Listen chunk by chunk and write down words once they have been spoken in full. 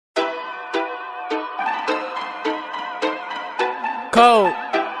cold.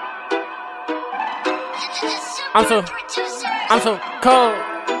 I'm so cold.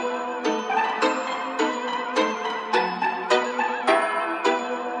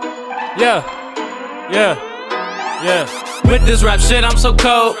 Yeah. With this rap shit, I'm so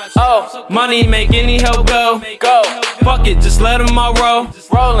cold. Money make any help go. Fuck it, just let them all roll.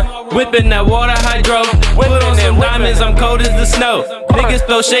 Whipping that water hydro. Put on some diamonds, I'm cold as the snow. Niggas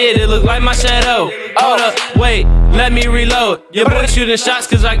throw shade, it look like my shadow. Hold up, wait, let me reload. Your boy shooting shots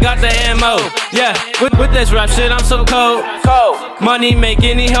cause I got the ammo. Yeah, with this rap shit, I'm so cold. Money make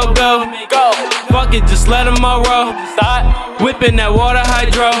any help go. Fuck it, just let them all roll. Whipping that water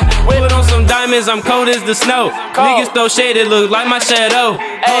hydro. Put on some diamonds, I'm cold as the snow. Niggas throw shade, it look like my shadow.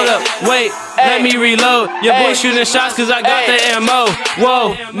 Hold up, wait, let me reload. Your boy shooting shots cause I got the ammo.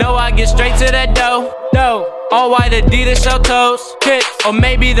 Whoa, no, I get straight to that dough. All white Adidas shell toes, kicks, or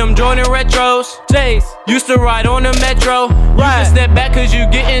maybe them Jordan retros. J's, used to ride on the metro. You can step back cause you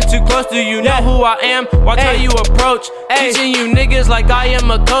getting too close. Do you know who I am? Watch how you approach. Teaching you niggas like I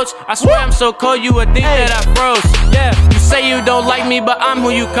am a coach. I swear I'm so cold you would think that I froze. Yeah, you say you don't like me, but I'm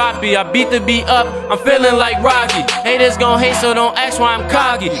who you copy. I beat the beat up, I'm feeling like Rocky. Haters gon' hate, so don't ask why I'm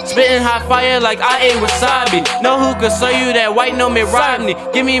cocky. Spitting hot fire like I ate wasabi. Know who could sell you that white, no me Rodney.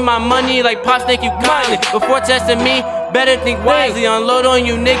 Give me my money like Pops, thank you kindly. Before testing me, better think wisely. Unload on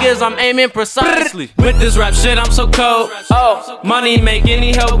you niggas, I'm aiming precisely. With this rap shit, I'm so cold. Money make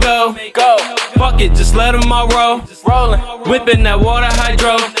any help go. Fuck it, just let them all roll. Whipping that water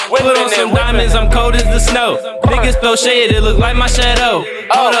hydro. Put on some diamonds, I'm cold as the snow. Niggas throw shade, it look like my shadow.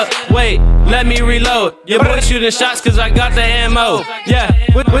 Hold up, wait, let me reload. Your boy shooting shots cause I got the ammo. Yeah,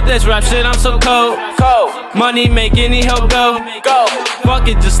 with this rap shit, I'm so cold. Money make any help go. Fuck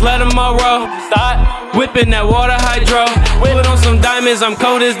it, just let them all roll. Whipping that water hydro. Put on some diamonds, I'm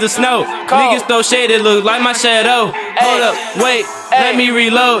cold as the snow. Niggas throw shade, it look like my shadow. Hold up, wait, let me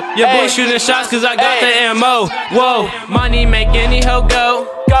reload. Your boy shooting shots cause I got the ammo. Whoa, money make any help go.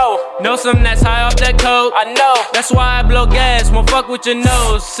 Know something that's high off that coat. I know, that's why I blow gas, won't fuck with your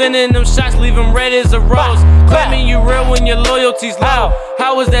nose. Sending them shots, leave them red as a rose. Claiming you real when your loyalty's low.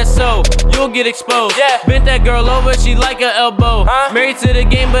 How is that so? You'll get exposed. Bent that girl over, she like her elbow. Married to the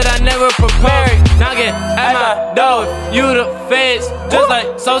game, but I never proposed. Now get at my door, you the feds. Just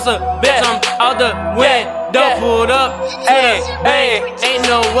like Sosa, bitch, I'm out the window. Pulled up, ain't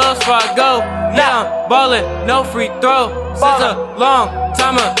no Wells Fargo. Now I'm ballin', no free throw. Since a long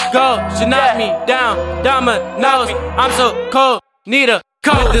time ago, she knocked me down, dominoes. I'm so cold, need a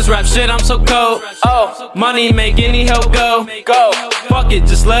coat. With this rap shit, I'm so cold. Money make any help go. Fuck it,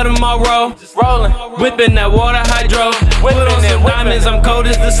 just let them all roll. Whipping that water hydro. Put on some diamonds, I'm cold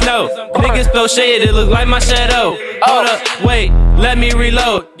as the snow. Niggas throw shade, it look like my shadow. Hold up, wait, let me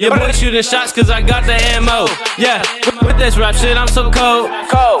reload. Your boy shooting shots cause I got the ammo. Yeah, with this rap shit, I'm so cold.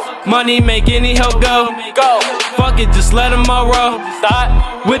 Money make any help go. Fuck it, just let them all roll.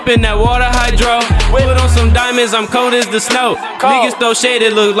 Whipping that water hydro. Put on some diamonds, I'm cold as the snow. Niggas throw shade,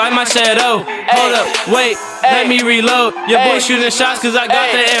 it look like my shadow. Hold up, wait, let me reload. Your boy shooting shots cause I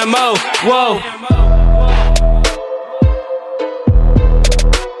got the ammo. Whoa.